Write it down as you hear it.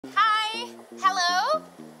Hello?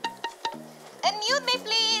 Unmute me,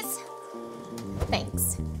 please.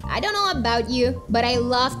 Thanks. I don't know about you, but I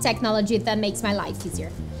love technology that makes my life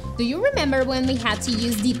easier. Do you remember when we had to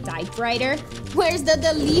use the typewriter? Where's the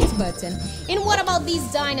delete button? And what about these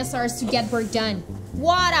dinosaurs to get work done?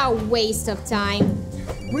 What a waste of time.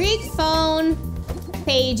 Brick phone,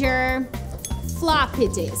 pager, floppy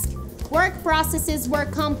disk. Work processes were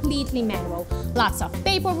completely manual. Lots of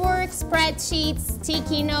paperwork, spreadsheets,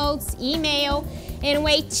 sticky notes, email, and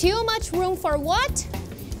way too much room for what?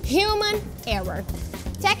 Human error.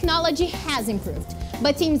 Technology has improved,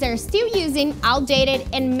 but teams are still using outdated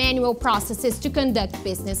and manual processes to conduct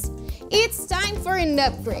business. It's time for an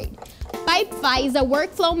upgrade. Pipefy is a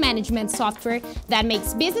workflow management software that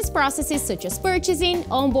makes business processes such as purchasing,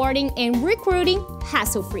 onboarding, and recruiting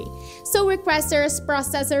hassle-free. So requesters,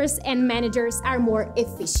 processors, and managers are more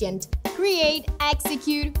efficient. Create,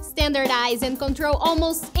 execute, standardize, and control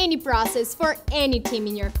almost any process for any team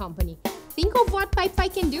in your company. Think of what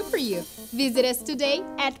Pipefy can do for you. Visit us today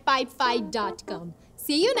at pipefy.com.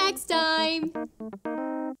 See you next time!